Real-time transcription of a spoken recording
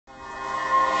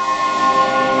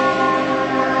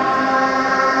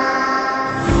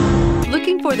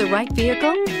for the right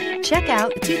vehicle? Check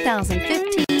out the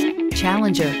 2015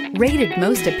 Challenger. Rated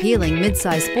most appealing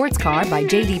midsize sports car by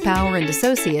J.D. Power and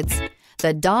Associates,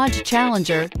 the Dodge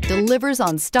Challenger delivers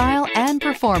on style and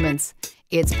performance.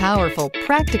 It's powerful,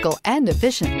 practical, and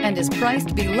efficient, and is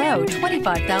priced below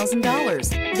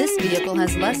 $25,000. This vehicle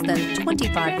has less than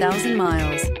 25,000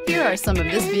 miles. Here are some of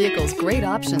this vehicle's great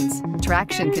options: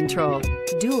 traction control,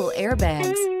 dual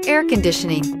airbags, air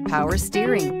conditioning, power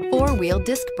steering, four-wheel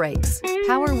disc brakes,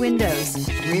 power windows,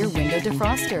 rear window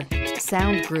defroster,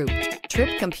 sound group,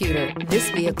 trip computer. This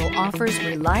vehicle offers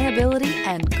reliability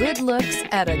and good looks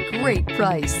at a great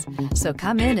price. So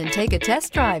come in and take a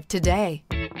test drive today.